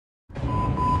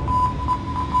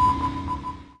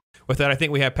With that, I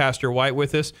think we have Pastor White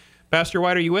with us. Pastor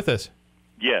White, are you with us?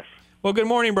 Yes. Well, good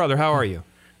morning, brother. How are you?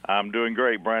 I'm doing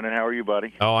great, Brandon. How are you,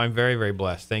 buddy? Oh, I'm very, very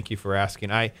blessed. Thank you for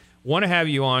asking. I want to have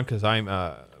you on because I'm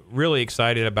really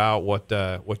excited about what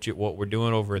we're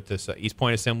doing over at this East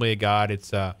Point Assembly of God.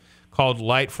 It's called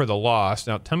Light for the Lost.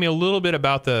 Now, tell me a little bit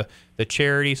about the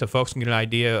charity so folks can get an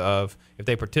idea of, if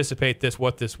they participate,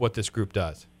 what this group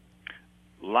does.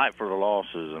 Light for the Lost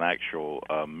is an actual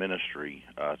ministry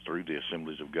through the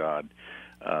Assemblies of God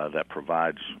that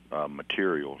provides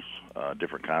materials,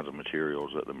 different kinds of materials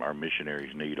that our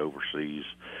missionaries need overseas,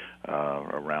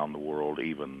 around the world,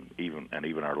 even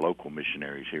our local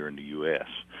missionaries here in the U.S.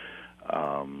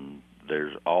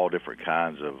 There's all different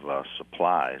kinds of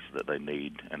supplies that they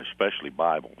need, and especially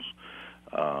Bibles.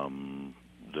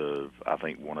 I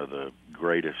think one of the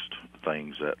greatest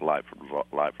things that Light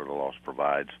for the Lost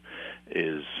provides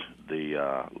is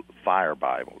the Fire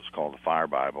Bible. It's called the Fire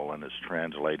Bible, and it's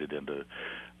translated into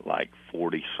like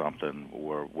 40-something,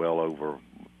 or well over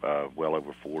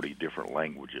 40 different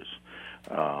languages.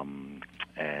 And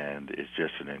it's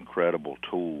just an incredible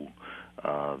tool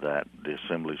that the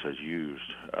Assemblies has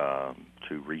used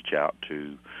to reach out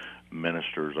to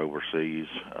ministers overseas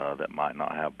that might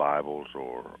not have Bibles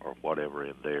or whatever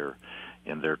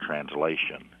in their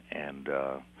translation, and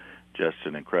just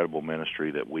an incredible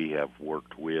ministry that we have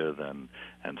worked with and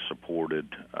supported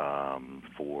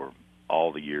for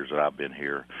all the years that I've been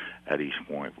here at East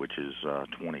Point, which is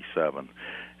 27,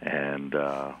 and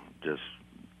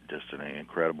just an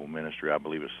incredible ministry. I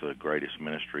believe it's the greatest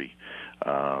ministry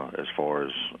as far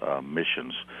as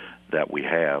missions that we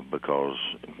have, because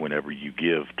whenever you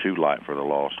give to Light for the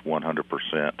Lost,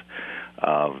 100%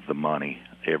 of the money,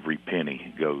 every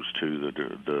penny, goes to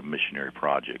the missionary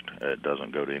project. It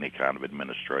doesn't go to any kind of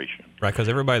administration. Right, because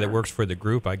everybody that works for the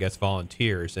group, I guess,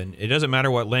 volunteers, and it doesn't matter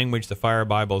what language the Fire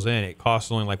Bible's in. It costs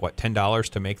only like $10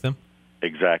 to make them.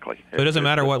 Exactly. So it doesn't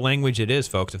matter what language it is,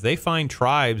 folks. If they find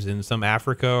tribes in some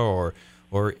Africa or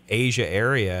Asia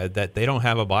area that they don't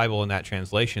have a Bible in that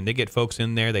translation, they get folks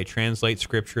in there, they translate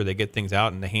Scripture, they get things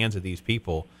out in the hands of these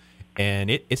people,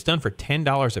 and it's done for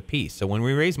 $10 a piece. So when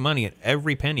we raise money, and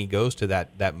every penny goes to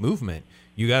that movement,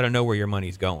 you got to know where your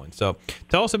money's going. So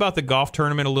tell us about the golf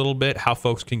tournament a little bit, how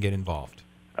folks can get involved.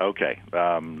 Okay,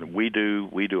 we do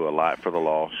a Light for the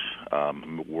Lost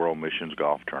World Missions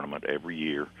Golf Tournament every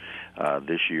year.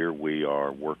 This year we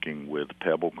are working with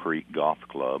Pebble Creek Golf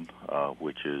Club,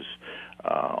 which is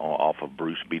off of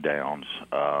Bruce B. Downs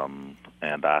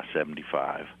and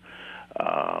I-75,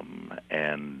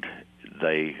 and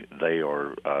they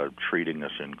are treating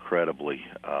us incredibly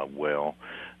well.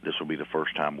 This will be the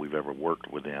first time we've ever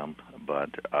worked with them, but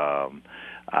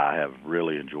I have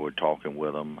really enjoyed talking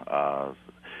with them.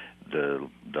 The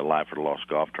Light for the Lost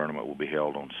Golf Tournament will be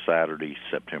held on Saturday,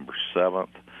 September 7th.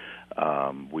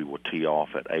 We will tee off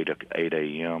at 8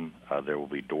 a.m. There will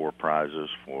be door prizes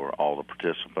for all the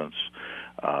participants.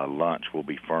 Lunch will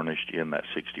be furnished in that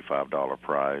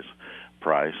 $65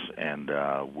 price, and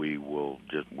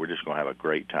we're just going to have a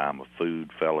great time of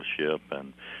food, fellowship,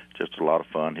 and just a lot of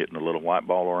fun hitting a little white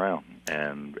ball around.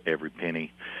 And every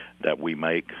penny that we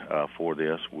make for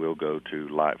this will go to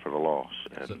Light for the Lost,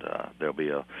 and there'll be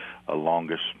a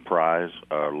longest prize,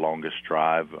 longest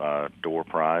drive door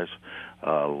prize,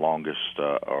 longest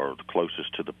or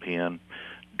closest to the pin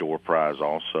door prize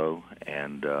also,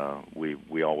 and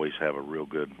we always have a real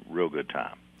good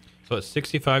time. So it's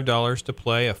 $65 to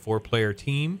play a 4-player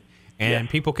team, and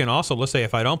yes. People can also, let's say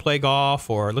if I don't play golf,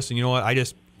 or listen, you know what, I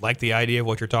just like the idea of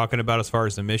what you're talking about as far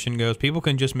as the mission goes, people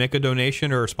can just make a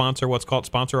donation or sponsor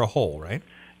a hole, right?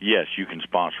 Yes, you can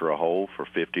sponsor a hole for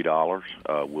 $50.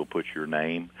 We'll put your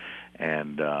name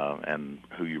and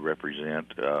who you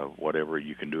represent, whatever.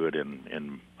 You can do it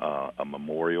in a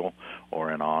memorial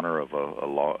or in honor of a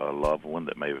loved one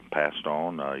that may have passed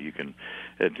on. You can.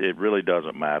 It really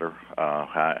doesn't matter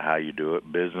how you do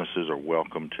it. Businesses are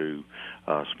welcome to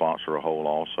sponsor a hole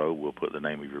also. We'll put the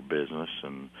name of your business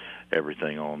and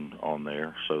everything on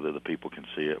there so that the people can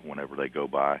see it whenever they go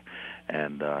by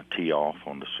and tee off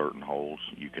on the certain holes.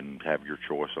 You can have your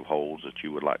choice of holes that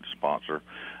you would like to sponsor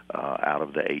out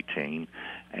of the 18.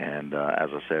 And as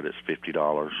I said, it's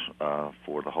 $50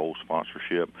 for the whole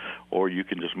sponsorship, or you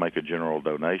can just make a general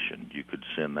donation. You could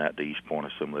send that to East Point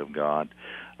Assembly of God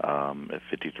at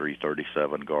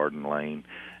 5337 Garden Lane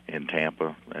in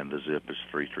Tampa, and the zip is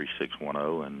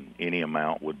 33610, and any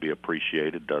amount would be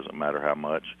appreciated. Doesn't matter how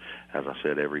much. As I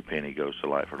said, every penny goes to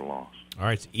Light for the Lost. All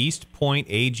right, it's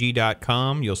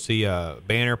eastpointag.com. You'll see a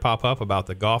banner pop up about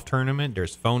the golf tournament.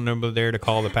 There's a phone number there to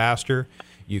call the pastor.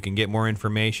 You can get more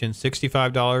information,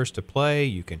 $65 to play.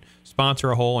 You can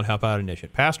sponsor a hole and help out a nation.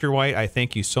 Pastor White, I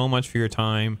thank you so much for your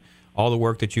time, all the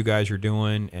work that you guys are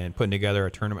doing, and putting together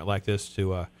a tournament like this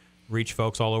to reach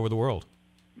folks all over the world.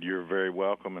 You're very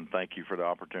welcome, and thank you for the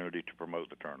opportunity to promote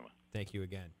the tournament. Thank you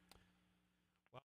again.